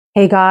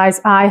Hey guys,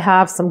 I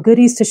have some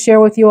goodies to share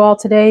with you all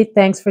today.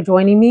 Thanks for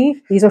joining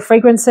me. These are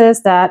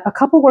fragrances that a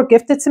couple were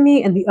gifted to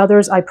me and the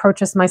others I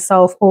purchased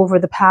myself over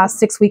the past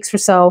 6 weeks or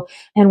so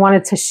and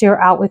wanted to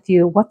share out with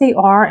you what they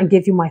are and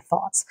give you my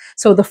thoughts.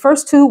 So the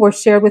first two were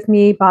shared with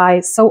me by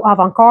So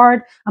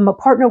Avant-Garde. I'm a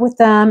partner with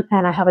them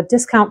and I have a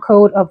discount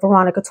code of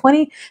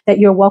Veronica20 that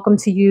you're welcome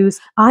to use.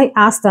 I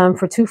asked them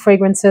for two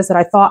fragrances that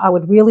I thought I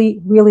would really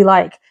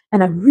like.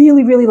 And I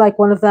really like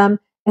one of them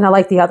and I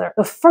like the other.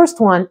 The first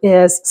one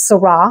is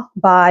Sirrah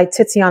by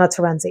Tiziana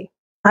Terenzi.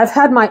 I've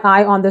had my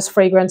eye on this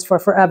fragrance for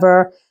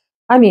forever.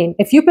 I mean,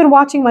 if you've been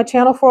watching my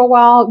channel for a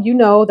while, you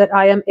know that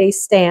I am a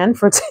stan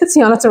for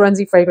Tiziana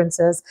Terenzi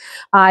fragrances.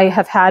 I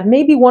have had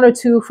maybe one or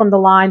two from the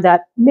line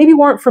that maybe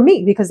weren't for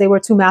me because they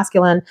were too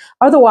masculine.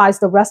 Otherwise,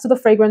 the rest of the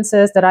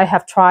fragrances that I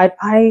have tried,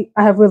 I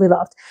have really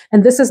loved.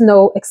 And this is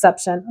no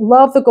exception.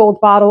 Love the gold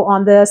bottle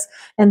on this.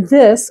 And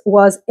this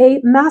was a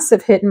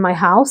massive hit in my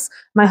house.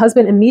 My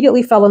husband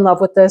immediately fell in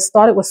love with this,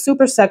 thought it was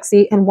super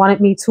sexy, and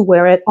wanted me to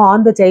wear it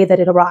on the day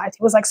that it arrived.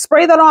 He was like,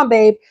 spray that on,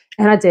 babe.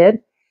 And I did.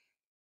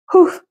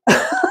 Whew.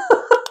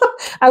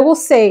 I will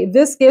say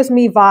this gives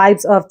me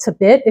vibes of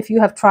Tibet if you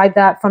have tried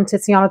that from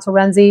Tiziana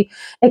Terenzi,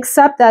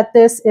 except that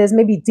this is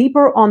maybe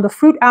deeper on the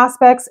fruit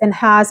aspects and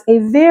has a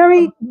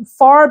very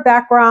far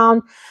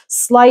background,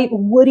 slight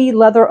woody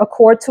leather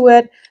accord to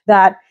it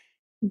that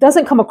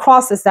doesn't come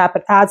across as that,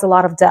 but adds a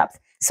lot of depth.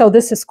 So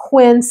this is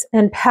quince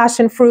and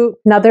passion fruit.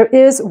 Now there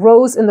is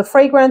rose in the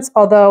fragrance,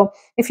 although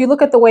if you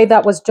look at the way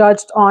that was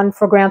judged on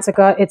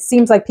Fragrantica, it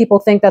seems like people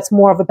think that's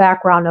more of a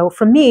background note.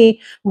 For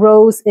me,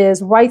 rose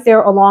is right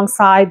there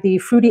alongside the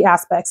fruity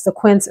aspects, the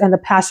quince and the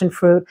passion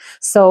fruit.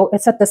 So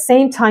it's at the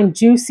same time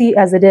juicy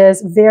as it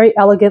is very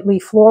elegantly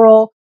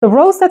floral. The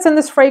rose that's in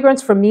this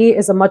fragrance for me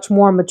is a much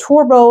more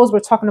mature rose. We're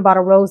talking about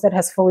a rose that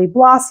has fully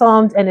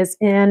blossomed and is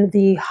in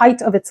the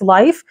height of its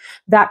life.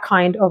 That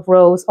kind of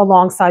rose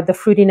alongside the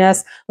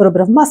fruitiness, a little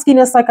bit of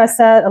muskiness, like I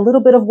said, a little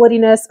bit of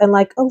woodiness, and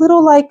like a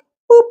little like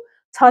boop,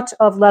 touch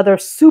of leather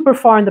super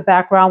far in the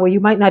background where you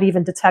might not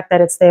even detect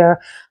that it's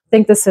there. I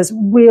think this is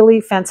really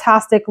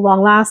fantastic,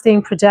 long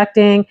lasting,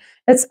 projecting.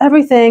 It's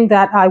everything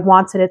that I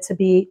wanted it to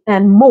be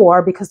and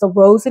more, because the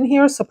rose in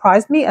here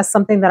surprised me as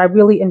something that I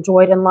really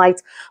enjoyed and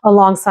liked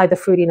alongside the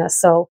fruitiness.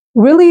 So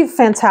really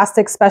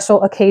fantastic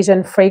special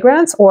occasion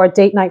fragrance or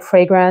date night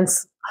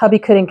fragrance. Hubby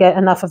couldn't get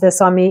enough of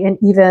this on me, and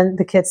even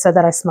the kids said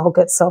that I smell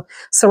good. So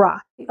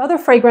Sirrah. The other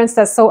fragrance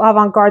that So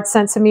Avant-Garde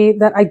sent to me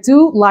that I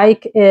do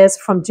like is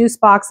from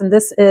Jusbox, and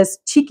this is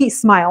Cheeky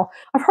Smile.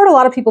 I've heard a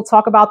lot of people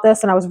talk about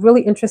this, and I was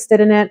really interested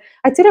in it.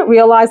 I didn't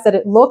realize that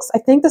it looks, I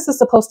think this is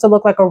supposed to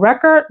look like a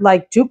record,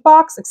 like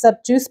Jukebox,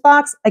 except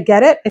Jusbox. I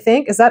get it, I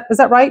think. Is that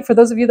right? For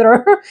those of you that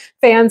are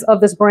fans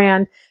of this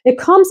brand. It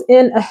comes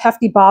in a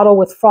hefty bottle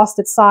with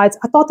frosted sides.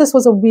 I thought this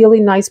was a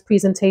really nice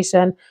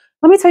presentation.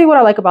 Let me tell you what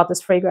I like about this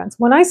fragrance.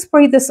 When I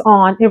sprayed this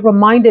on, it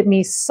reminded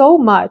me so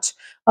much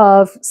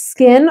of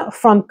Skin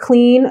from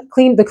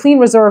the Clean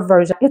Reserve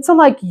version. It's a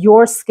like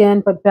Your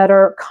Skin but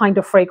better kind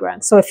of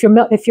fragrance. So if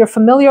you're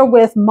familiar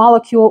with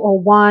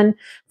Molecule 01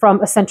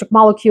 from Eccentric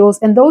Molecules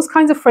and those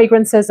kinds of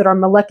fragrances that are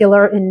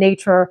molecular in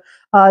nature,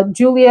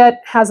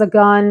 Juliet Has a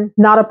Gun,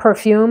 Not a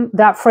Perfume,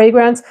 that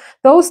fragrance,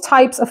 those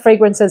types of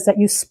fragrances that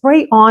you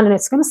spray on and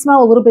it's going to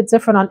smell a little bit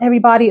different on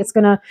everybody. It's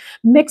going to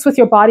mix with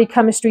your body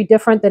chemistry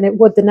different than it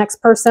would the next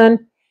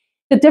person.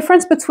 The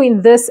difference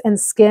between this and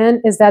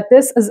Skin is that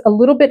this is a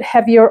little bit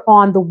heavier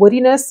on the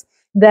woodiness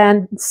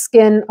than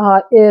Skin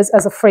is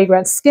as a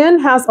fragrance. Skin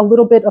has a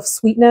little bit of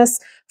sweetness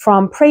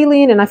from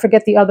praline, and I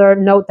forget the other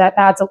note that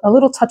adds a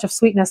little touch of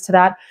sweetness to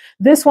that.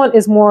 This one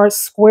is more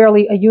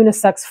squarely a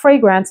unisex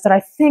fragrance that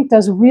I think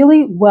does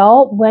really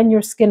well when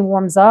your skin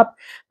warms up,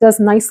 does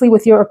nicely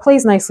with your, or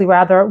plays nicely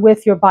rather,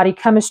 with your body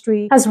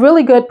chemistry, has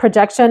really good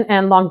projection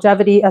and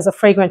longevity as a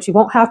fragrance. You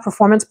won't have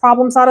performance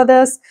problems out of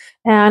this.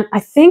 And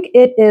I think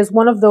it is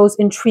one of those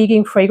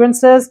intriguing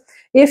fragrances.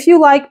 If you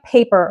like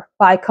paper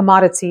by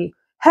commodity,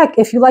 heck,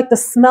 if you like the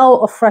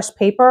smell of fresh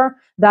paper,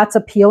 that's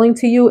appealing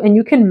to you, and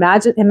you can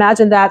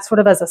imagine that sort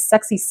of as a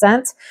sexy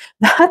scent.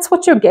 That's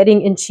what you're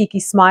getting in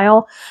Cheeky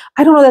Smile.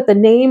 I don't know that the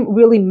name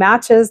really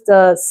matches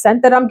the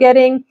scent that I'm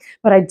getting,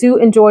 but I do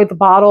enjoy the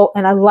bottle,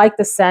 and I like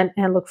the scent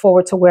and look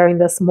forward to wearing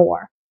this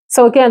more.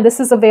 So again, this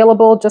is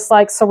available just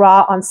like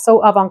Sirrah on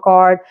So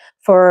Avant-Garde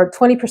for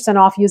 20%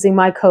 off using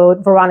my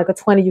code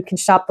Veronica20. You can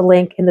shop the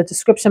link in the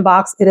description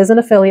box. It is an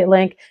affiliate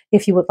link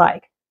if you would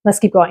like. Let's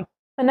keep going.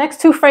 The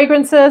next two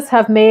fragrances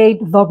have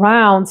made the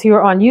rounds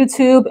here on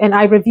YouTube, and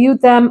I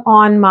reviewed them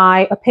on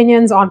my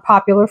opinions on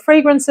popular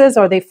fragrances.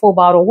 Are they full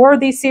bottle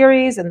worthy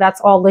series? And that's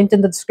all linked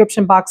in the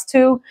description box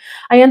too.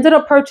 I ended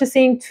up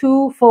purchasing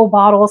two full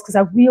bottles because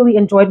I really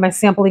enjoyed my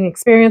sampling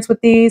experience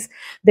with these.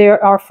 They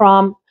are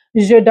from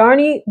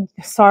Giardini,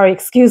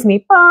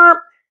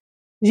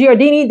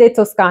 Giardini de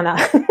Toscana.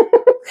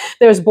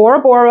 There's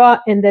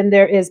Borabora, and then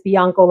there is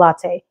Bianco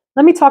Latte.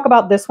 Let me talk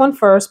about this one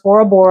first,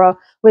 Borabora,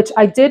 which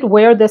I did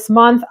wear this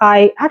month.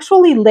 I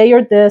actually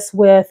layered this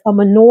with a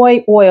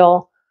Manoi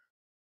oil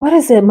what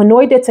is it?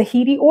 Manoy de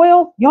Tahiti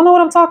oil. Y'all know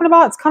what I'm talking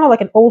about? It's kind of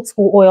like an old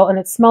school oil and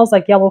it smells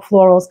like yellow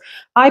florals.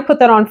 I put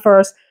that on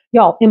first.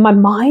 Y'all, in my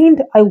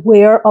mind, I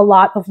wear a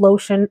lot of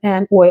lotion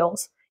and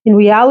oils. In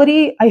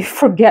reality, I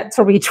forget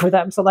to reach for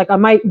them. So like I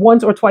might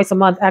once or twice a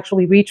month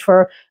actually reach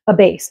for a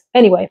base.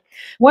 Anyway,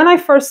 when I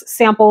first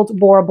sampled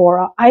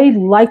Borabora, I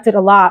liked it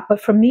a lot, but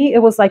for me,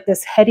 it was like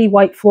this heady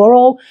white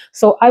floral.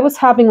 So I was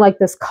having like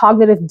this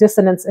cognitive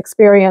dissonance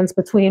experience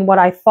between what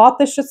I thought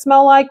this should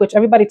smell like, which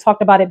everybody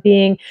talked about it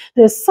being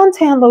this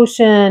suntan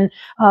lotion,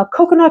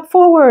 coconut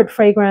forward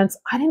fragrance.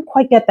 I didn't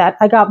quite get that.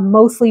 I got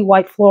mostly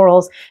white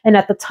florals. And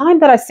at the time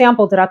that I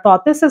sampled it, I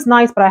thought this is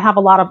nice, but I have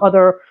a lot of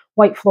other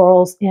white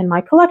florals in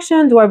my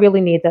collection. Do I really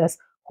need this?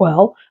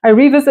 Well, I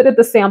revisited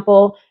the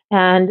sample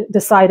and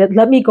decided,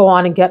 let me go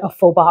on and get a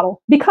full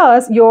bottle,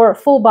 because your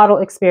full bottle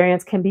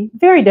experience can be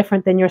very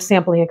different than your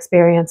sampling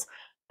experience.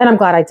 And I'm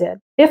glad I did.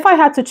 If I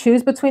had to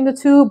choose between the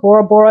two,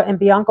 Borabora and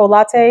Bianco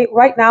Latte,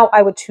 right now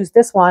I would choose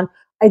this one.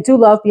 I do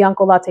love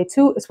Bianco Latte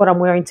too. It's what I'm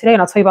wearing today,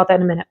 and I'll tell you about that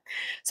in a minute.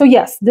 So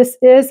yes, this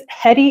is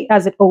heady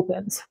as it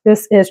opens.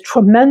 This is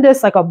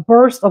tremendous, like a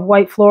burst of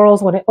white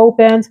florals when it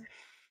opens.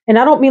 And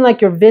I don't mean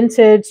like your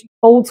vintage,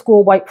 old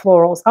school white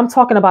florals. I'm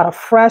talking about a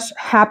fresh,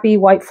 happy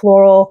white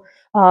floral.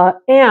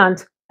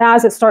 And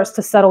as it starts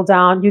to settle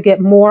down, you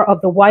get more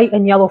of the white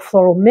and yellow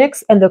floral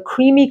mix, and the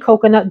creamy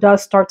coconut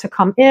does start to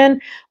come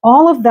in.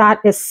 All of that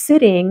is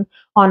sitting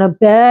on a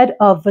bed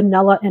of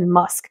vanilla and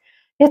musk.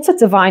 It's a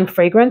divine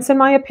fragrance, in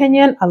my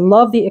opinion. I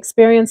love the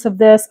experience of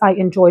this. I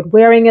enjoyed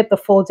wearing it the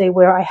full day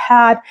wear I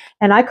had,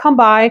 and I come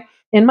by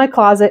in my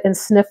closet and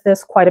sniff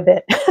this quite a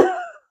bit.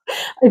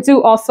 I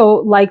do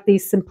also like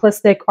these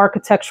simplistic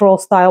architectural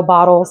style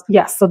bottles.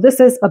 Yes, so this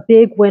is a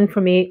big win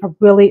for me. I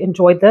really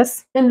enjoyed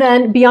this. And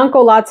then Bianco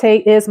Latte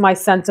is my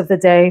scent of the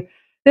day.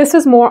 This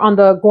is more on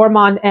the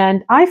gourmand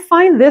end. I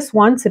find this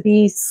one to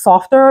be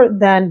softer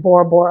than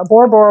Borabora.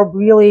 Borabora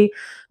really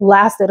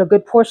lasted a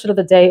good portion of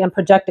the day and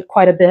projected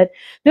quite a bit.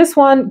 This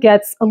one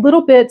gets a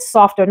little bit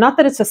softer. Not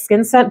that it's a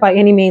skin scent by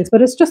any means,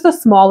 but it's just a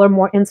smaller,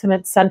 more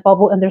intimate scent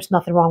bubble, and there's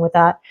nothing wrong with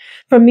that.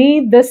 For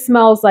me, this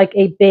smells like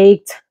a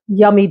baked,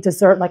 yummy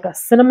dessert, like a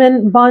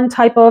cinnamon bun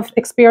type of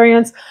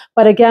experience,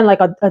 but again, like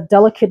a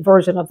delicate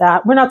version of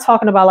that. We're not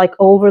talking about like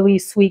overly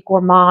sweet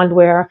gourmand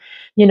where,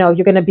 you know,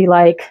 you're going to be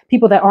like,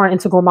 people that aren't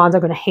into gourmands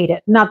are going to hate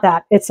it. Not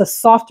that. It's a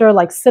softer,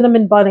 like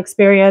cinnamon bun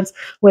experience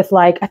with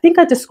like, I think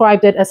I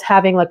described it as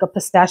having like a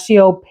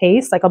pistachio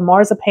paste, like a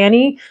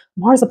marzipan-y.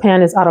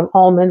 Marzipan is out of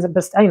almonds, and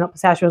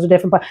pistachios are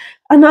different, but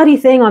a nutty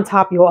thing on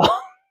top, you all.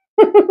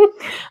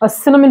 A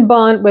cinnamon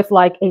bun with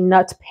like a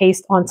nut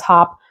paste on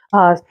top.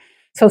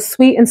 So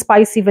sweet and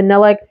spicy,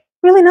 vanillic,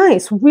 really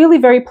nice, really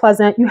very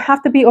pleasant. You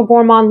have to be a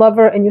gourmand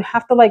lover, and you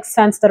have to like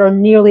scents that are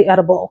nearly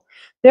edible.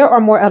 There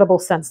are more edible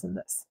scents than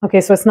this.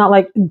 Okay, so it's not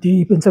like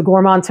deep into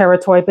gourmand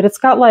territory, but it's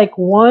got like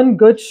one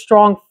good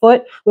strong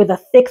foot with a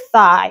thick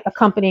thigh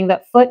accompanying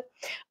that foot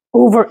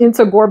over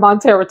into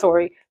gourmand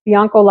territory.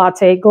 Bianco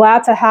Latte,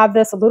 glad to have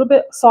this, a little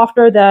bit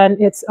softer than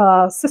its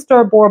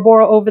sister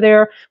Borabora over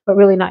there, but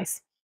really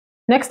nice.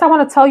 Next, I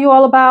want to tell you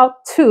all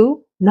about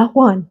two, not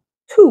one,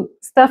 two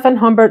Stefan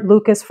Humbert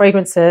Lucas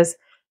fragrances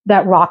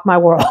that rock my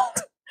world.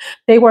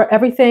 They were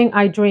everything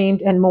I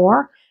dreamed and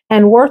more,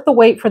 and worth the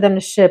wait for them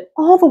to ship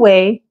all the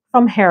way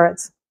from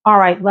Harrods. All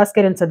right, let's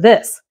get into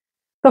this.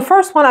 The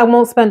first one I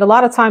won't spend a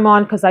lot of time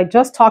on because I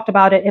just talked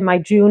about it in my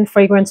June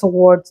Fragrance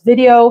Awards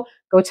video.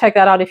 Go check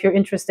that out if you're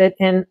interested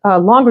in a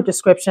longer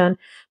description.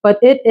 But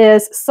it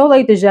is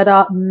Soleil de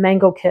Jeddah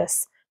Mango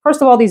Kiss. First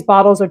of all, these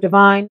bottles are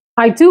divine.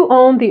 I do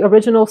own the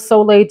original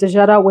Soleil de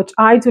Jeddah, which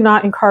I do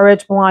not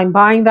encourage blind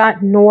buying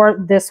that, nor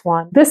this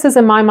one. This is,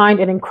 in my mind,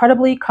 an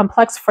incredibly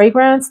complex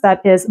fragrance that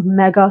is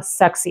mega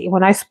sexy.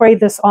 When I sprayed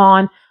this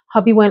on,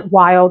 hubby went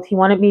wild. He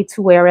wanted me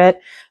to wear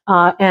it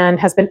and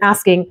has been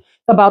asking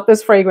about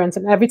this fragrance.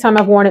 And every time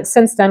I've worn it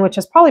since then, which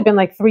has probably been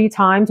like 3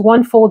 times,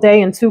 1 full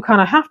day and 2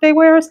 kind of half day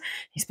wears,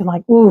 he's been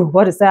like, ooh,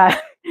 what is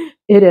that?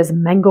 It is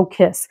Mango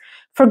Kiss.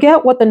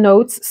 Forget what the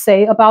notes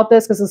say about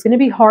this because it's going to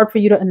be hard for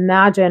you to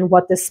imagine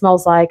what this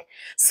smells like.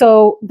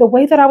 So the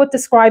way that I would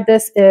describe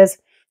this is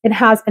it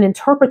has an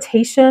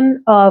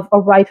interpretation of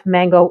a ripe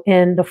mango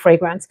in the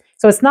fragrance.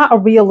 So it's not a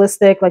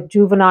realistic, like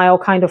juvenile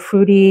kind of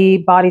fruity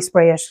body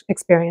sprayish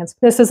experience.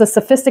 This is a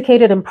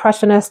sophisticated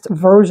impressionist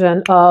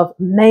version of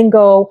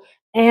mango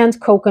and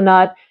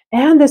coconut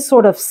and this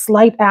sort of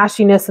slight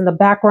ashiness in the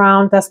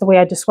background. That's the way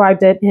I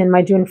described it in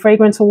my June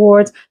Fragrance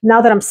Awards. Now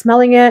that I'm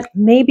smelling it,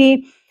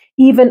 maybe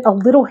even a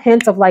little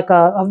hint of like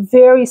a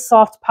very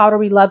soft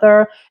powdery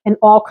leather, and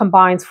all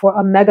combines for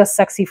a mega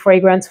sexy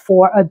fragrance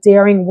for a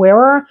daring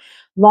wearer.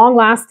 Long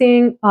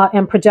lasting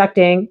and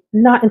projecting,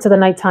 not into the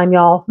nighttime,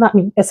 y'all. Not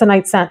me. It's a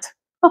night scent.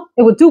 Oh,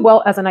 it would do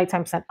well as a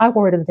nighttime scent. I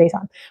wore it in the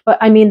daytime. But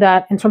I mean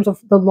that in terms of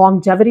the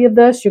longevity of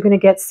this, you're going to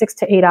get 6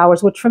 to 8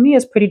 hours, which for me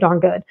is pretty darn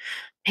good.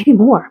 Maybe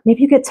more.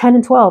 Maybe you get 10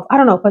 and 12. I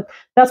don't know. But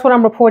that's what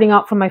I'm reporting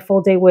out from my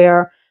full day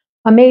wear.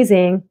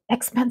 Amazing,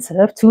 expensive,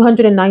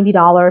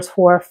 $290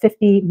 for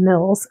 50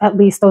 mils. At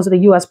least those are the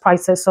US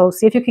prices. So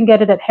see if you can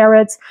get it at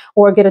Harrods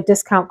or get a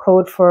discount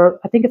code for,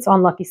 I think it's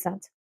on Lucky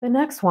Scent. The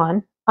next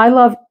one, I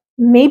love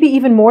maybe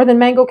even more than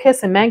Mango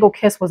Kiss, and Mango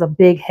Kiss was a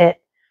big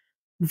hit.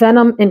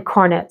 Venom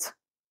Incarnate.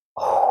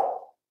 Oh,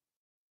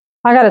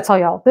 I gotta tell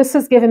y'all, this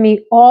has given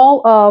me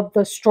all of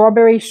the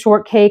strawberry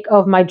shortcake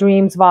of my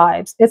dreams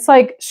vibes. It's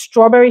like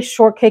strawberry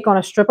shortcake on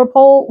a stripper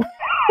pole.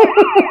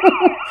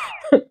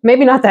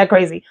 Maybe not that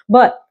crazy,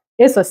 but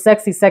it's a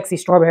sexy, sexy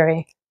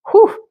strawberry.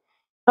 Whew.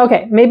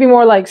 Okay, maybe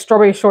more like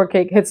strawberry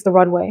shortcake hits the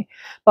runway,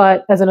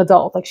 but as an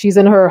adult, like she's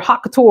in her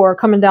hot couture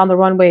coming down the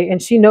runway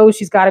and she knows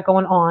she's got it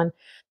going on.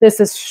 This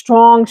is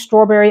strong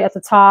strawberry at the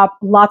top,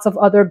 lots of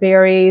other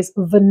berries,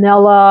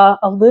 vanilla,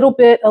 a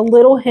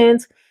little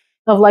hint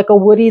of like a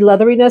woody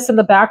leatheriness in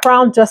the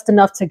background, just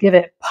enough to give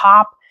it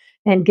pop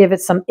and give it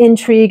some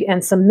intrigue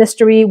and some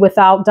mystery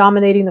without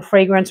dominating the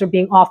fragrance or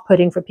being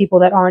off-putting for people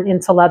that aren't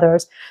into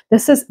leathers.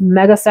 This is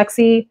mega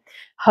sexy.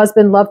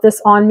 Husband loved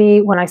this on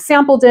me when I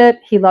sampled it.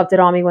 He loved it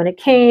on me when it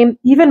came.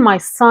 Even my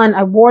son,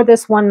 I wore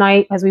this one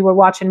night as we were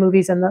watching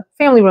movies in the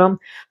family room.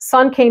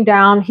 Son came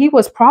down. He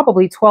was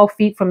probably 12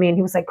 feet from me and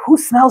he was like, "Who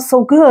smells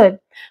so good?"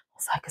 I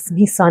was like, "It's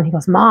me, son." He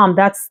goes, "Mom,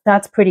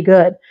 that's pretty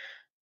good."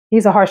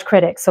 He's a harsh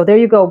critic. So there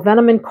you go.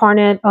 Venom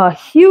Incarnate, a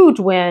huge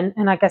win.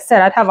 And like I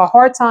said, I'd have a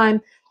hard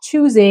time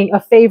choosing a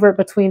favorite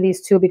between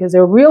these two because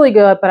they're really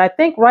good. But I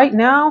think right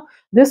now,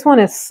 this one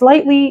is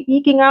slightly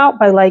eking out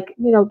by like,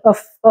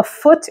 a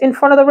foot in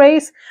front of the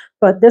race.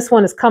 But this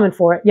one is coming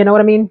for it. You know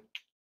what I mean?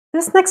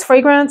 This next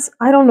fragrance,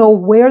 I don't know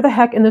where the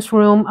heck in this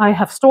room I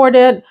have stored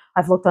it.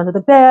 I've looked under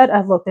the bed.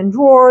 I've looked in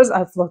drawers.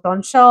 I've looked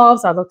on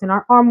shelves. I've looked in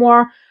our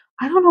armoire.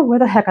 I don't know where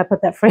the heck I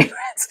put that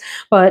fragrance,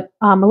 but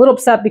I'm a little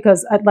upset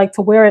because I'd like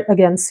to wear it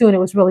again soon. It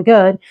was really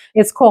good.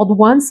 It's called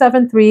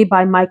 173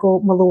 by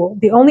Michael Malul.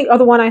 The only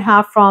other one I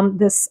have from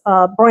this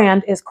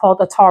brand is called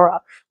Atara,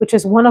 which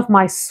is one of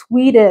my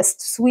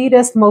sweetest,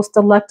 most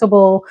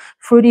delectable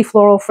fruity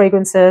floral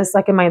fragrances,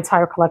 like in my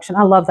entire collection.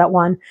 I love that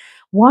one.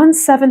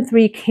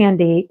 173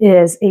 Candy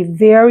is a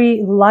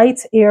very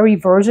light, airy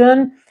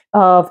version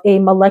of a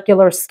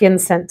molecular skin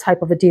scent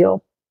type of a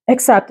deal.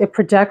 Except it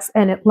projects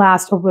and it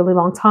lasts a really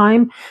long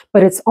time,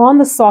 but it's on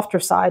the softer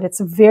side. It's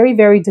very,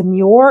 very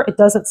demure. It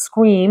doesn't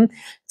scream.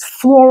 It's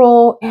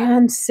floral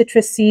and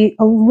citrusy,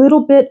 a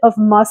little bit of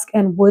musk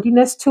and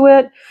woodiness to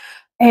it.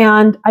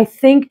 And I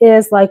think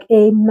is like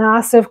a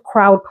massive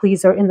crowd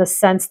pleaser in the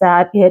sense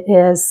that it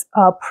is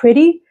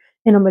pretty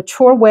in a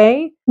mature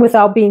way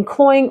without being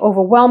cloying,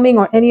 overwhelming,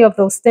 or any of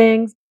those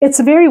things. It's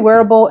very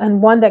wearable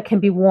and one that can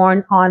be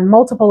worn on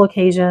multiple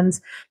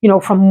occasions,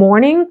 from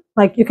morning,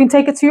 like you can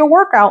take it to your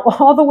workout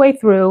all the way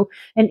through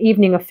an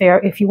evening affair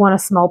if you want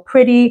to smell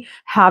pretty,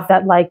 have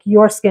that like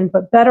your skin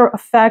but better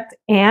effect,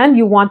 and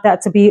you want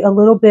that to be a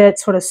little bit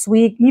sort of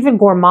sweet, even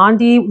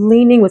gourmandy,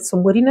 leaning with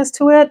some woodiness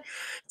to it.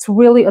 It's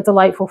really a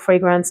delightful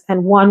fragrance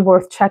and one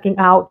worth checking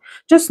out.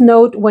 Just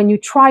note when you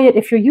try it,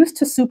 if you're used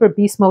to super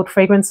beast mode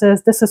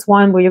fragrances, this is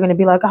one where you're going to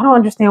be like, I don't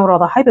understand what all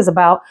the hype is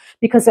about,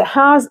 because it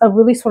has a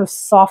really sort of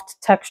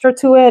soft texture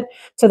to it,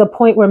 to the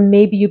point where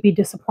maybe you'd be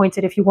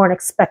disappointed if you weren't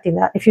expecting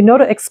that. If you know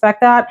to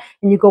expect that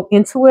and you go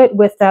into it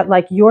with that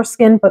like your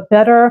skin but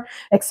better,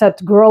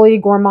 except girly,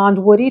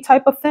 gourmand, woody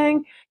type of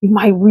thing, you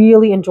might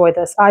really enjoy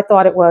this. I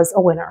thought it was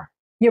a winner.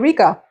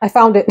 Eureka, I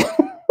found it.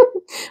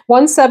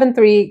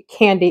 173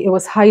 Candy. It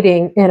was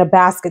hiding in a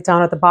basket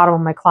down at the bottom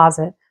of my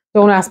closet.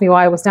 Don't ask me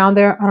why it was down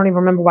there. I don't even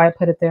remember why I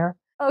put it there.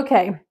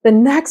 Okay, the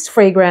next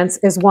fragrance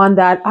is one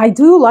that I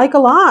do like a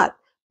lot,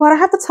 but I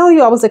have to tell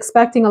you, I was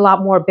expecting a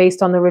lot more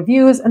based on the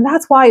reviews, and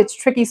that's why it's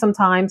tricky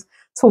sometimes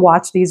to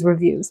watch these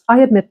reviews.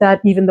 I admit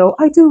that, even though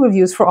I do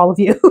reviews for all of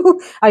you.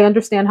 I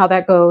understand how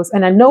that goes,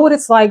 and I know what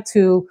it's like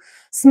to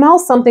smell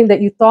something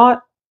that you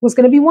thought was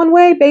going to be one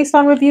way based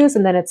on reviews,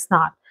 and then it's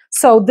not.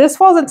 So this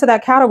falls into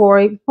that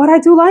category, but I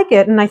do like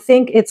it, and I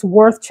think it's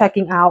worth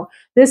checking out.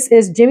 This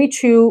is Jimmy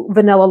Choo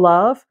Vanilla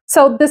Love.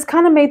 So this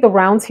kind of made the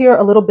rounds here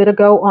a little bit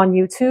ago on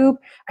YouTube.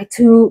 I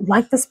do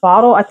like this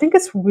bottle. I think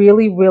it's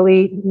really,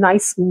 really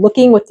nice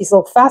looking with these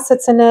little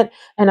facets in it,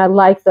 and I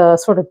like the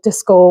sort of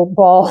disco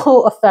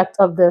ball effect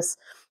of this,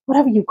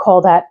 whatever you call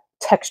that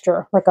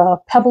texture, like a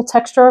pebble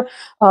texture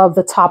of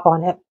the top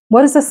on it.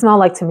 What does this smell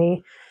like to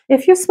me?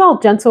 If you smell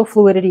Gentle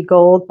Fluidity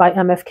Gold by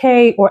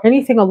MFK or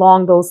anything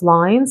along those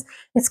lines,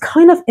 it's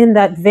kind of in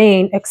that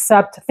vein,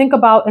 except think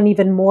about an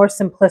even more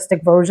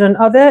simplistic version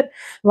of it.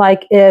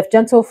 Like if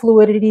Gentle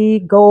Fluidity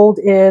Gold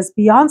is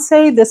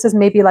Beyonce, this is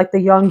maybe like the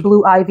young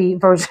Blue Ivy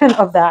version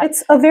of that.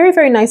 It's a very,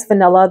 very nice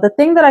vanilla. The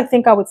thing that I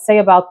think I would say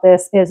about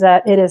this is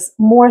that it is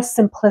more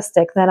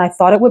simplistic than I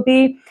thought it would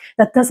be.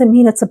 That doesn't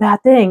mean it's a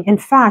bad thing. In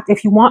fact,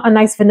 if you want a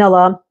nice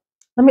vanilla,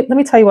 let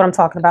me tell you what I'm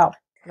talking about.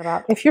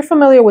 If you're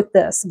familiar with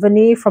this,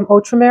 Vanille from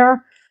Outremer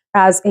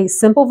as a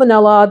simple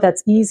vanilla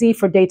that's easy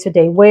for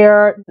day-to-day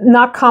wear,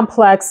 not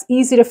complex,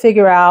 easy to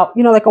figure out,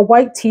 like a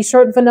white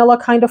t-shirt vanilla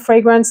kind of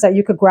fragrance that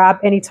you could grab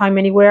anytime,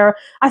 anywhere.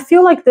 I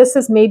feel like this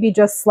is maybe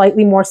just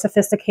slightly more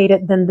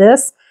sophisticated than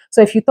this.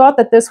 So if you thought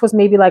that this was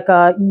maybe like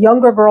a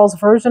younger girl's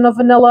version of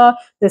vanilla,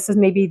 this is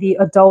maybe the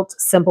adult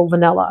simple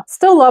vanilla.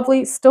 Still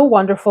lovely, still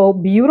wonderful,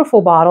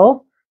 beautiful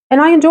bottle. And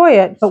I enjoy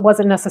it, but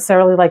wasn't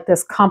necessarily like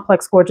this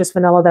complex, gorgeous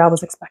vanilla that I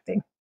was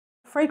expecting.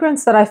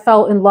 Fragrance that I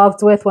fell in love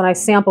with when I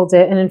sampled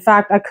it. And in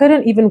fact, I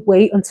couldn't even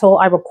wait until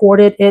I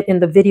recorded it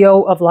in the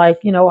video of like,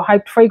 you know,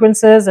 hyped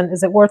fragrances and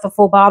is it worth a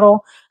full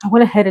bottle? I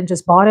went ahead and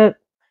just bought it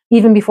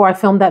even before I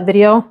filmed that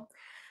video,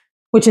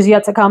 which is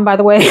yet to come, by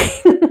the way.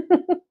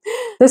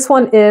 This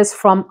one is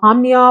from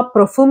Omnia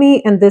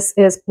Profumi, and this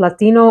is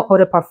Platino Eau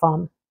de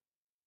Parfum.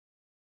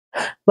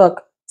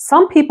 Look,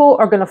 some people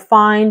are going to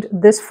find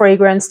this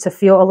fragrance to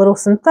feel a little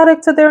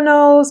synthetic to their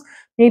nose,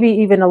 maybe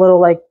even a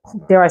little, like,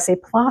 dare I say,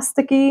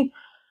 plasticky.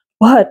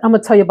 But I'm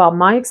going to tell you about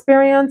my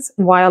experience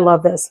and why I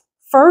love this.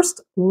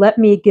 First, let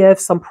me give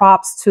some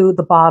props to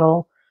the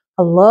bottle.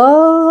 I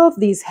love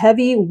these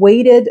heavy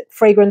weighted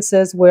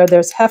fragrances where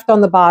there's heft on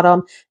the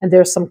bottom and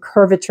there's some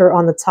curvature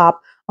on the top,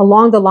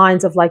 along the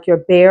lines of like your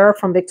Bear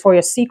from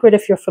Victoria's Secret,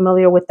 if you're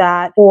familiar with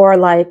that, or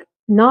like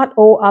not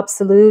Eau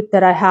Absolute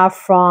that I have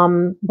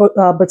from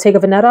Bottega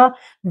Veneta,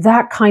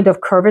 that kind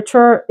of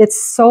curvature.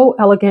 It's so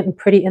elegant and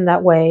pretty in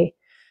that way.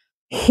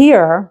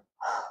 Here,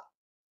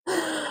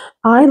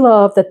 I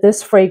love that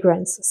this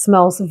fragrance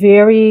smells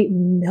very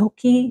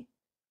milky,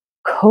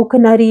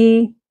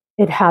 coconutty.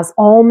 It has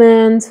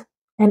almond,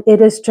 and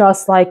it is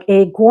just like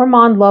a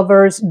gourmand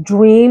lover's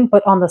dream,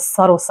 but on the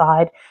subtle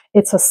side.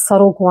 It's a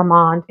subtle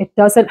gourmand. It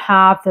doesn't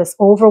have this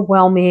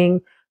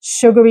overwhelming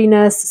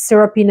sugariness,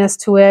 syrupiness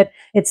to it.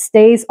 It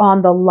stays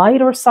on the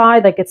lighter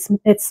side. Like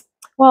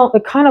well,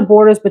 it kind of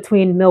borders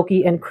between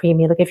milky and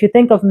creamy. Like if you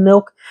think of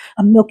milk,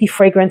 a milky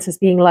fragrance as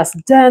being less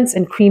dense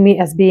and creamy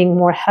as being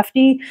more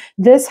hefty,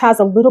 this has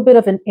a little bit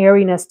of an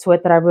airiness to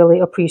it that I really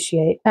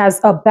appreciate. As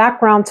a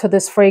background to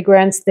this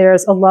fragrance,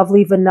 there's a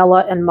lovely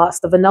vanilla and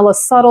musk. The vanilla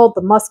is subtle,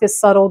 the musk is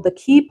subtle. The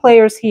key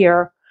players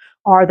here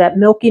are that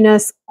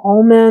milkiness,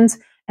 almond,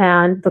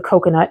 and the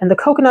coconut. And the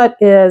coconut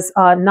is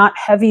not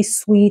heavy,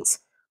 sweet,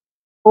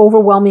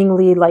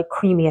 overwhelmingly like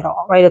creamy at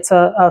all, right? It's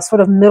a sort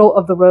of middle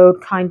of the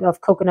road kind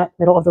of coconut,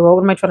 middle of the road.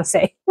 What am I trying to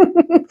say?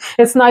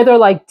 It's neither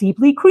like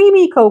deeply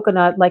creamy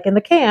coconut, like in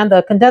the can,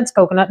 the condensed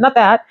coconut, not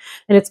that.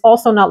 And it's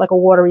also not like a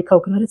watery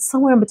coconut. It's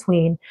somewhere in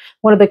between.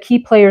 One of the key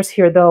players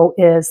here though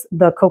is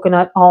the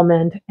coconut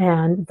almond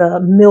and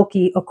the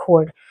milky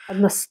accord.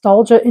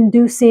 Nostalgia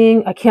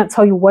inducing. I can't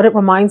tell you what it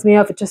reminds me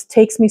of. It just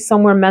takes me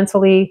somewhere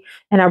mentally.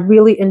 And I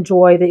really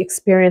enjoy the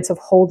experience of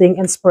holding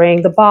and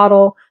spraying the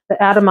bottle.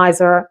 The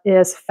atomizer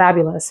is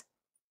fabulous.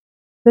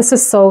 This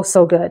is so,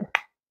 so good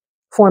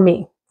for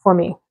me.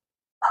 Love.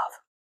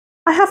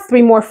 I have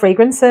 3 more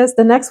fragrances.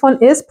 The next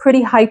one is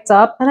pretty hyped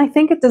up, and I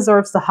think it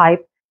deserves the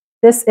hype.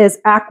 This is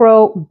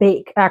Akro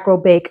Bake.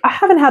 Akro Bake. I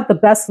haven't had the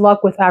best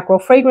luck with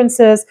Akro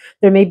fragrances.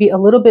 There may be a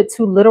little bit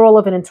too literal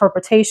of an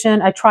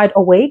interpretation. I tried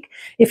Awake.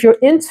 If you're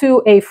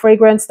into a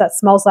fragrance that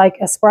smells like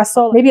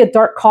espresso, maybe a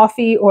dark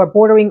coffee or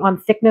bordering on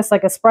thickness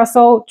like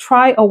espresso,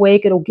 try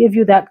Awake. It'll give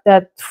you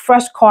that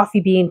fresh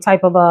coffee bean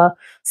type of a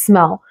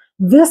smell.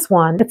 This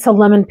one, it's a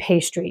lemon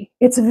pastry.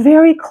 It's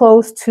very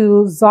close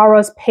to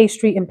Zara's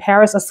pastry in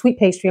Paris, a sweet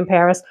pastry in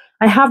Paris.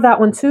 I have that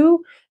one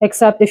too,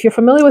 except if you're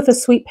familiar with a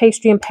sweet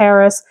pastry in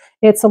Paris,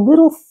 it's a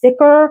little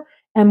thicker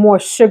and more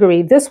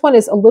sugary. This one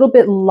is a little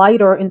bit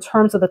lighter in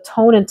terms of the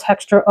tone and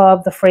texture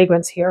of the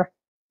fragrance here.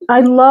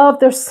 I love,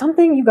 there's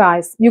something, you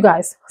guys,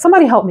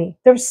 somebody help me.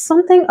 There's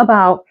something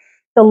about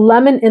the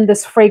lemon in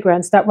this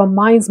fragrance that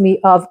reminds me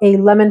of a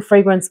lemon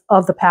fragrance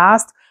of the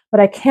past,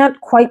 but I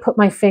can't quite put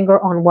my finger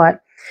on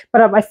what.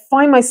 But I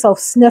find myself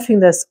sniffing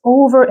this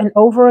over and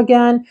over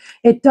again.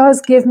 It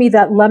does give me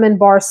that lemon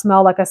bar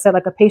smell, like I said,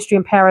 like a pastry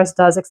in Paris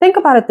does. Think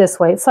about it this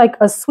way. It's like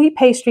a sweet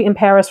pastry in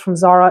Paris from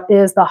Zara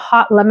is the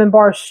hot lemon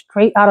bar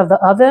straight out of the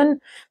oven.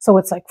 So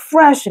it's like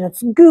fresh and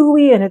it's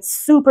gooey and it's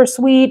super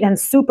sweet and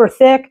super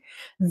thick.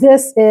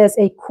 This is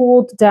a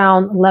cooled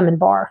down lemon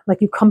bar.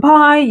 Like you come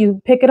by, you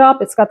pick it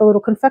up, it's got the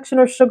little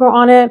confectioner sugar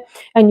on it,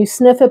 and you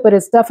sniff it, but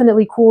it's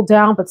definitely cooled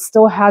down, but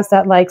still has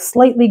that like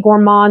slightly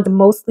gourmand,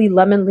 mostly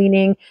lemon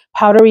leaning,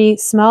 powdery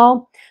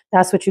smell.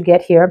 That's what you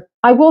get here.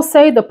 I will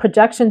say the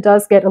projection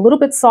does get a little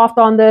bit soft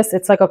on this.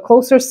 It's like a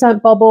closer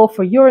scent bubble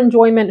for your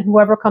enjoyment and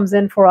whoever comes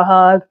in for a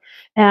hug.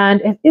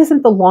 And it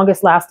isn't the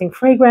longest lasting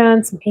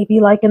fragrance, maybe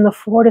like in the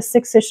 4 to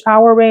 6-ish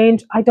hour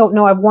range. I don't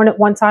know. I've worn it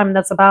one time and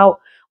that's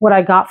about what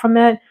I got from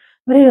it.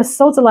 But it is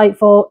so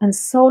delightful and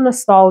so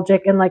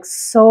nostalgic and like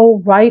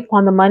so right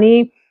on the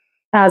money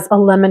as a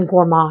lemon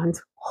gourmand.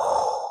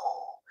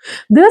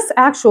 This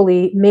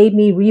actually made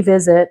me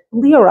revisit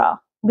Lyra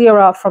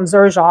from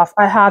Xerjoff.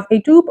 I have a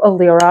dupe of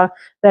Lyra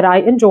that I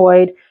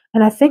enjoyed,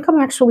 and I think I'm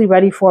actually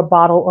ready for a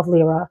bottle of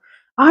Lyra.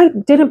 I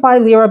didn't buy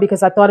Lyra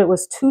because I thought it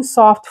was too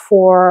soft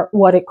for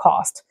what it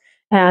cost.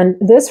 And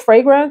this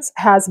fragrance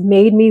has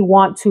made me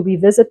want to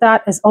revisit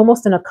that as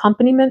almost an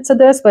accompaniment to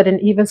this, but an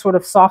even sort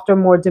of softer,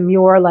 more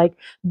demure, like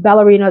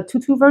ballerina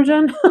tutu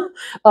version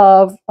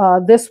of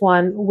this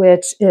one,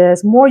 which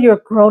is more your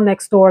girl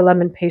next door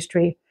lemon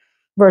pastry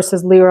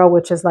versus Lyra,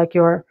 which is like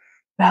your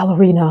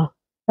ballerina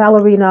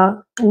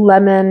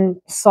lemon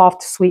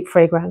soft sweet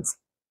fragrance.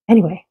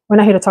 Anyway, we're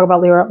not here to talk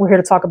about Lyra. We're here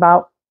to talk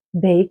about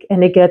Bake,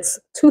 and it gets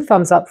 2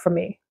 thumbs up from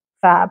me.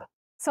 Fab.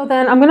 So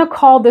then I'm going to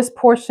call this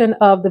portion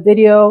of the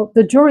video,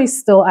 the jury's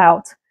still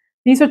out.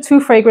 These are two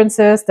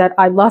fragrances that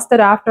I lusted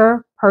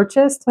after,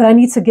 purchased, but I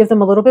need to give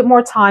them a little bit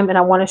more time, and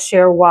I want to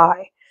share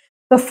why.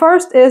 The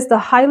first is the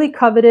highly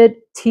coveted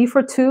Tea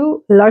for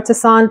Two,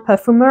 L'Artisan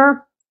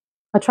Parfumeur.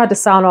 I tried to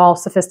sound all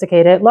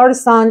sophisticated.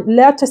 L'Artisan,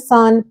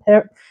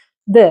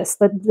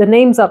 the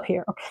name's up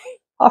here, okay?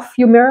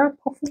 Parfumeur.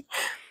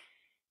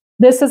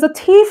 This is a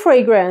tea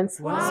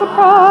fragrance. Wow.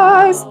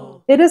 Surprise!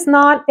 It is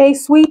not a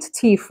sweet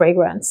tea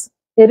fragrance.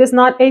 It is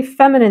not a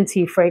feminine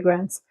tea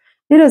fragrance.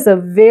 It is a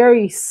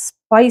very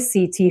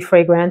spicy tea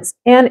fragrance,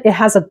 and it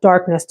has a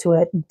darkness to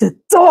it. The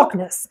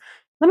darkness!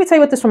 Let me tell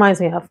you what this reminds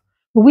me of.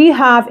 We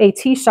have a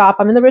tea shop.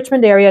 I'm in the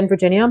Richmond area in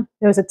Virginia.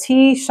 There's a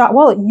tea shop.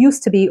 Well, it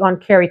used to be on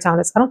Carytown.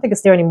 I don't think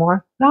it's there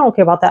anymore. I don't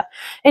care about that.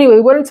 Anyway,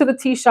 we went into the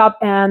tea shop,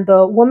 and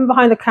the woman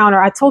behind the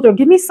counter, I told her,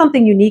 give me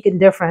something unique and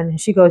different.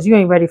 And she goes, you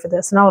ain't ready for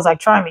this. And I was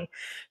like, try me.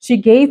 She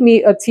gave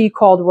me a tea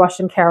called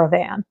Russian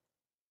Caravan.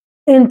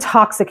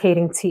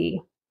 Intoxicating tea.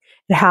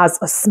 It has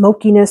a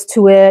smokiness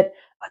to it,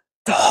 a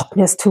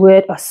darkness to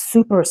it, a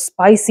super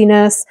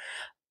spiciness.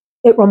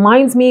 It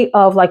reminds me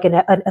of like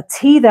a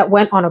tea that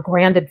went on a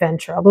grand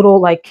adventure, a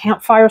little like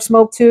campfire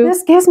smoke too.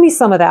 This gives me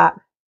some of that.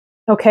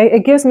 Okay,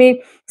 it gives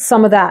me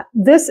some of that.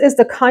 This is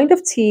the kind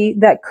of tea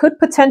that could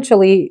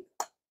potentially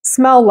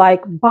smell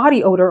like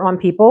body odor on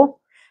people.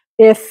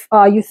 If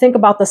you think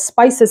about the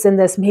spices in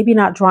this, maybe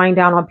not drying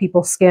down on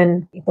people's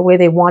skin the way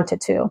they want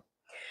it to.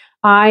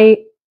 I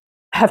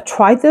have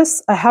tried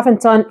this. I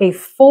haven't done a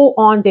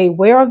full-on day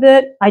wear of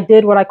it. I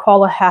did what I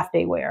call a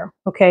half-day wear.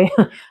 Okay,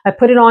 I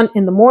put it on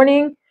in the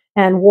morning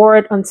and wore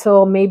it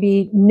until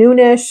maybe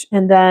noonish,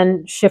 and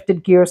then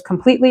shifted gears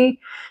completely.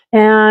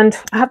 And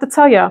I have to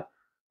tell you,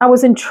 I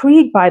was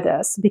intrigued by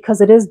this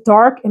because it is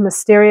dark and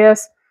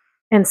mysterious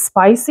and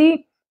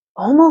spicy,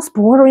 almost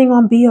bordering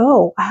on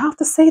BO. I have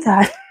to say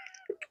that.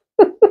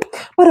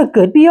 But a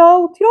good BO? Do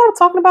you know what I'm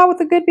talking about with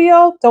a good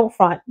BO? Don't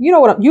front. You know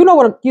what I'm,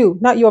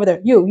 not you over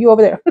there. You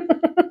over there.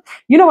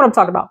 You know what I'm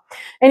talking about.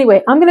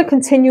 Anyway, I'm going to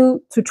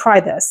continue to try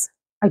this.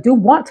 I do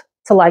want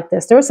to like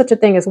this. There is such a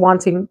thing as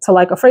wanting to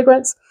like a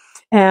fragrance.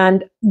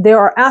 And there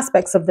are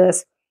aspects of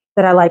this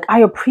that I like. I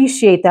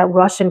appreciate that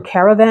Russian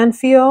Caravan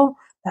feel,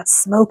 that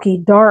smoky,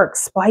 dark,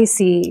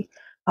 spicy,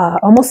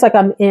 almost like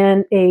I'm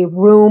in a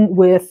room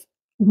with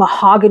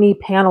mahogany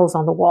panels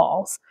on the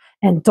walls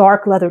and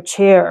dark leather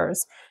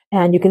chairs.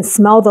 And you can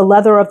smell the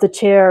leather of the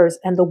chairs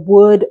and the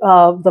wood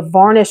of the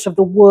varnish of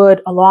the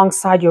wood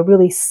alongside your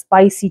really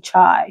spicy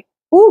chai.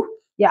 Ooh,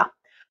 yeah.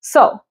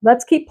 So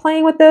let's keep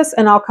playing with this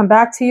and I'll come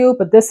back to you.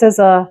 But this is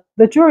the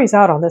jury's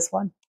out on this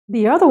one.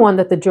 The other one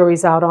that the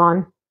jury's out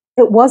on,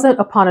 it wasn't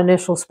upon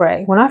initial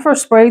spray. When I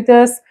first sprayed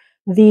this,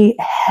 the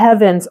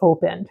heavens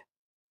opened.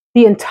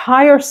 The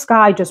entire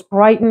sky just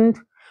brightened.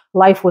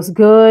 Life was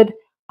good.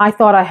 I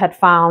thought I had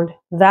found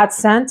that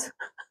scent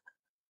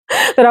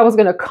that I was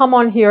going to come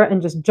on here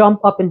and just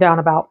jump up and down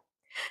about.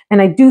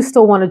 And I do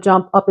still want to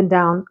jump up and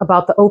down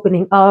about the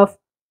opening of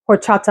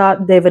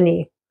Horchata de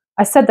Vanille.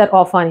 I said that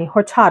all funny.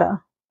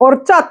 Horchata.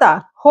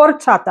 Horchata.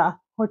 Horchata.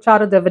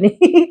 Horchata de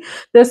Vanille.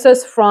 This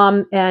is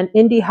from an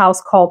indie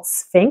house called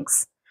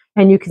Sphinx,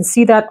 and you can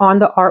see that on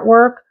the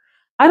artwork.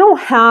 I don't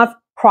have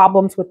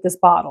problems with this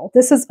bottle.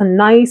 This is a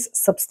nice,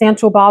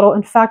 substantial bottle.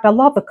 In fact, I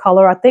love the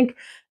color. I think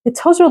it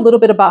tells you a little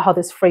bit about how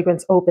this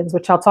fragrance opens,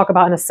 which I'll talk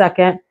about in a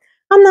second.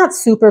 I'm not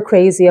super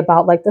crazy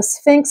about like the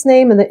Sphinx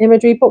name and the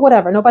imagery, but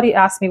whatever. Nobody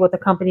asked me what the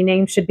company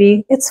name should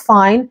be. It's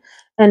fine.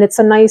 And it's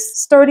a nice,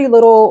 sturdy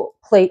little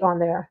plate on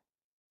there.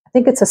 I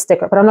think it's a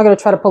sticker, but I'm not going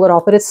to try to pull it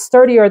off. But it's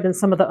sturdier than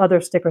some of the other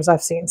stickers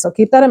I've seen. So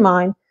keep that in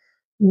mind.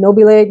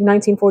 Nobile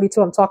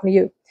 1942, I'm talking to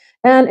you.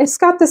 And it's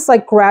got this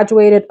like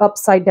graduated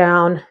upside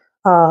down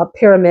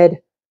pyramid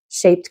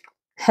shaped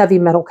heavy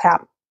metal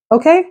cap.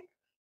 Okay.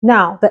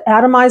 Now the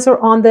atomizer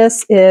on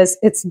this is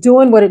it's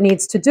doing what it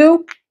needs to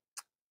do.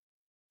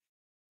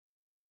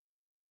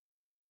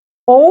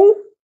 Oh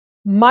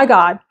my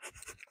God.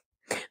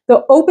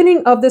 The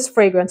opening of this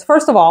fragrance.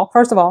 First of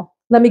all,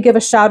 let me give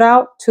a shout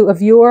out to a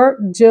viewer,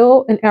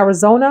 Jill in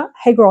Arizona.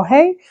 Hey girl,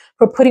 hey,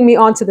 for putting me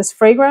onto this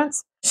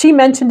fragrance. She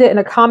mentioned it in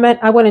a comment.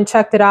 I went and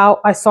checked it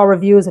out. I saw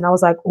reviews and I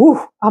was like, ooh,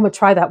 I'm gonna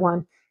try that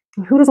one.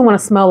 Who doesn't want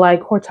to smell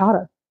like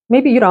horchata?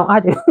 Maybe you don't,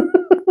 I do.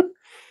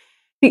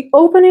 The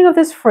opening of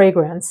this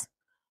fragrance,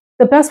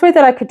 the best way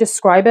that I could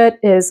describe it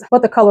is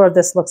what the color of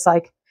this looks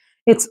like.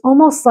 It's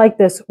almost like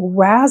this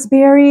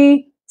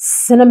raspberry,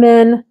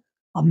 cinnamon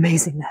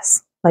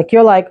amazingness. Like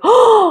you're like,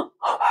 oh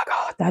my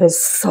God, that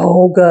is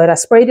so good. I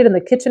sprayed it in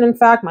the kitchen. In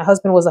fact, my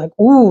husband was like,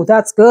 ooh,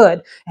 that's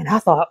good. And I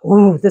thought,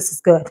 ooh, this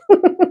is good.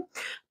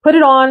 Put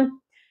it on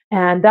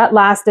and that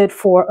lasted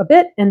for a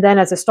bit. And then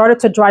as it started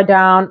to dry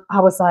down, I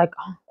was like,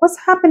 oh, what's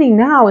happening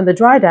now in the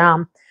dry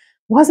down?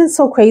 Wasn't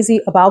so crazy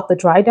about the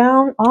dry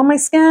down on my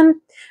skin.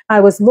 I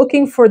was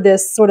looking for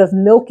this sort of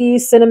milky,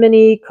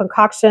 cinnamony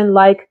concoction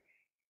like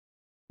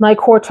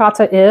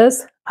horchata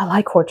is. I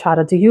like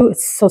horchata. Do you?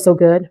 It's so, so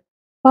good.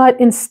 But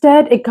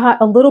instead, it got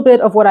a little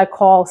bit of what I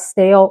call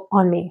stale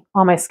on me,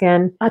 on my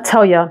skin. I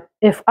tell you,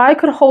 if I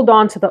could hold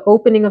on to the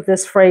opening of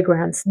this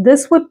fragrance,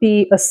 this would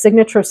be a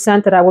signature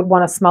scent that I would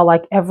want to smell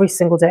like every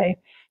single day.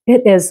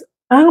 It is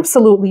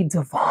absolutely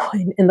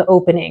divine in the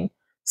opening.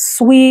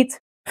 Sweet,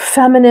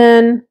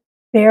 feminine,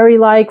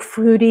 berry-like,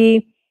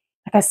 fruity.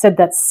 Like I said,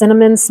 that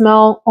cinnamon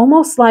smell,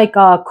 almost like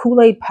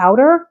Kool-Aid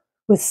powder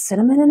with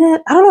cinnamon in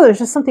it. I don't know, there's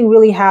just something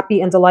really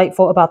happy and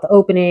delightful about the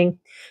opening.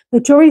 The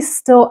jury's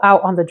still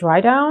out on the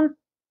dry down,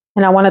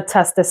 and I want to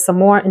test this some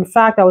more. In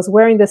fact, I was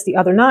wearing this the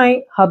other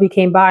night. Hubby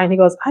came by and he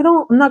goes,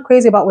 I'm not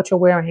crazy about what you're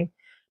wearing.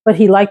 But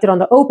he liked it on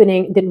the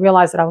opening, didn't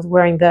realize that I was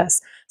wearing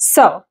this.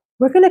 So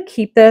we're going to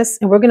keep this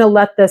and we're going to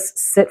let this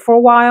sit for a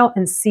while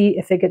and see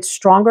if it gets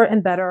stronger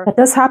and better. That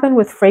does happen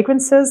with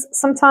fragrances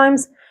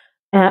sometimes.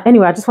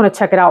 Anyway, I just want to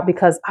check it out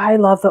because I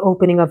love the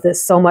opening of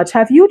this so much.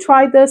 Have you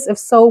tried this? If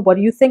so, what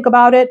do you think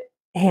about it?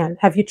 And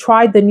have you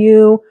tried the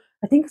new,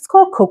 I think it's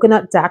called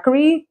Coconut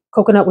Daiquiri,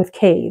 coconut with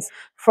K's,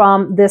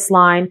 from this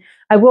line?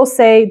 I will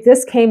say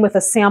this came with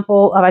a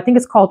sample of, I think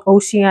it's called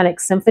Oceanic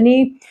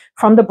Symphony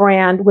from the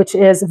brand, which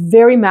is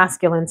very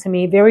masculine to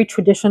me, very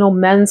traditional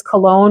men's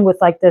cologne with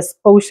like this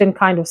ocean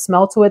kind of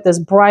smell to it, this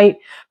bright,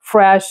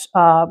 fresh,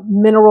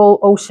 mineral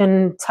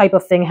ocean type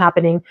of thing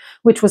happening,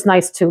 which was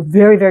nice too.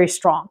 Very, very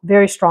strong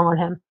on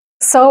him.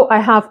 So I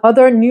have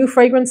other new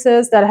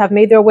fragrances that have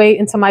made their way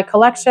into my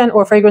collection,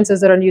 or fragrances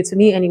that are new to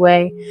me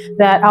anyway,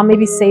 that I'll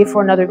maybe save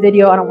for another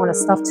video. I don't want to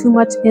stuff too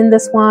much in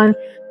this one.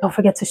 Don't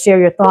forget to share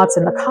your thoughts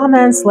in the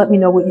comments. Let me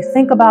know what you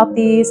think about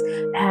these,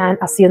 and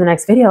I'll see you in the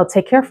next video.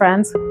 Take care,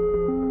 friends.